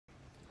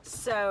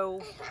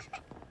So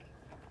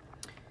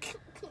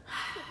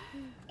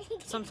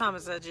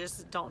sometimes I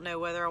just don't know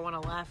whether I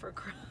want to laugh or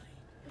cry.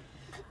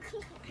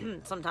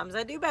 Sometimes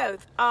I do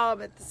both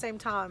at the same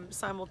time,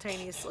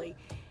 simultaneously.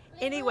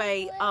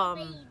 Anyway,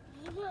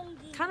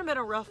 kind of been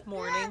a rough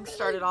morning.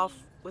 Started off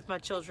with my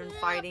children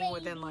fighting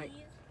within like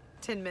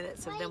 10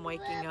 minutes of them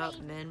waking up,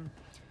 and then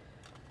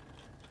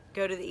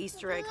go to the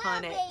Easter egg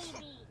hunt at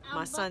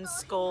my son's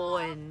school,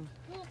 and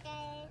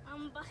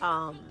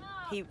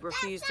he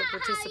refused to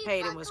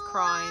participate and was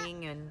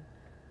crying. And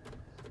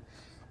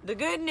the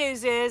good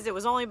news is it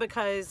was only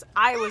because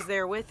I was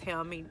there with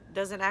him. He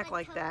doesn't act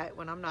like that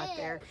when I'm not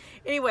there.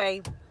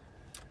 Anyway,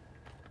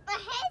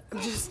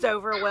 I'm just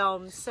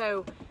overwhelmed.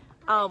 So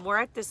we're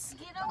at this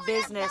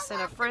business,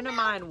 and a friend of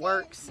mine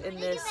works in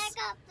this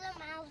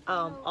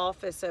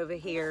office over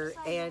here,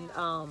 and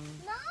I'm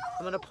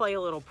gonna play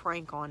a little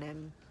prank on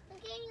him.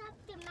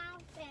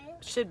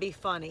 Should be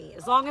funny,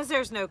 as long as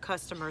there's no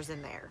customers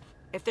in there.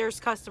 If there's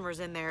customers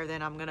in there,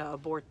 then I'm gonna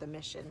abort the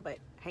mission, but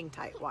hang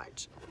tight,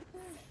 watch.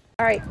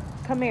 All right,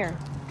 come here.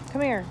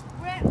 Come here.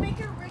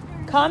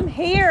 Come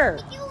here.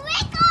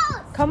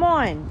 Come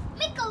on.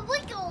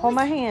 Hold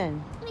my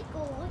hand.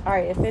 All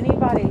right, if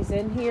anybody's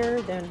in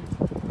here, then...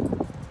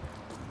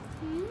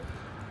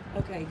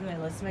 Okay, good.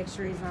 Let's make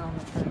sure he's not on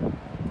the phone.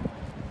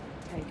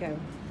 Okay, go.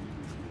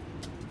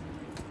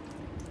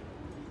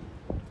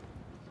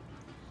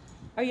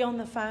 Are you on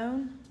the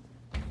phone?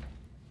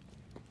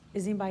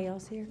 Is anybody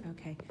else here?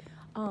 Okay.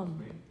 All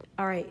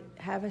right,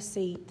 have a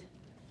seat.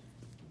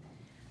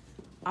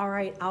 All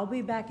right, I'll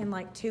be back in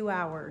like 2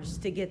 hours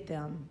to get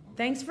them.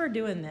 Thanks for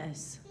doing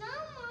this. No, Mom.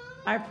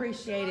 I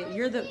appreciate it.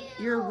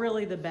 You're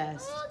really the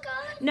best. Oh,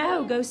 God.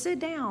 No, go sit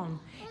down.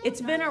 It's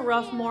been a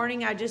rough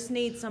morning. I just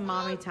need some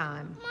mommy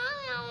time. Mommy,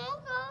 I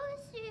won't go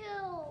with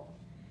you.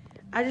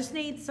 I just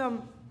need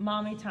some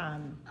mommy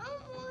time. I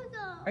don't want to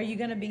go. Are you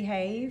gonna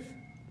behave?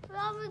 Where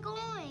are we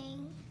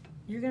going?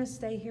 You're gonna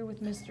stay here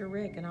with Mr.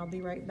 Rick, and I'll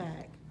be right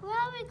back. Where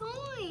are we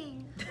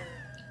going?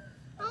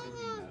 I don't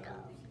want to go.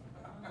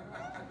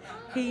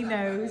 He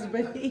knows,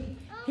 but I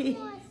don't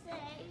want to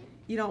stay.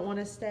 you don't want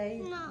to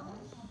stay? No.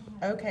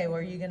 Okay, well,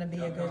 are you gonna be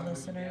a good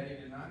listener?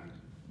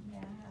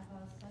 Yeah.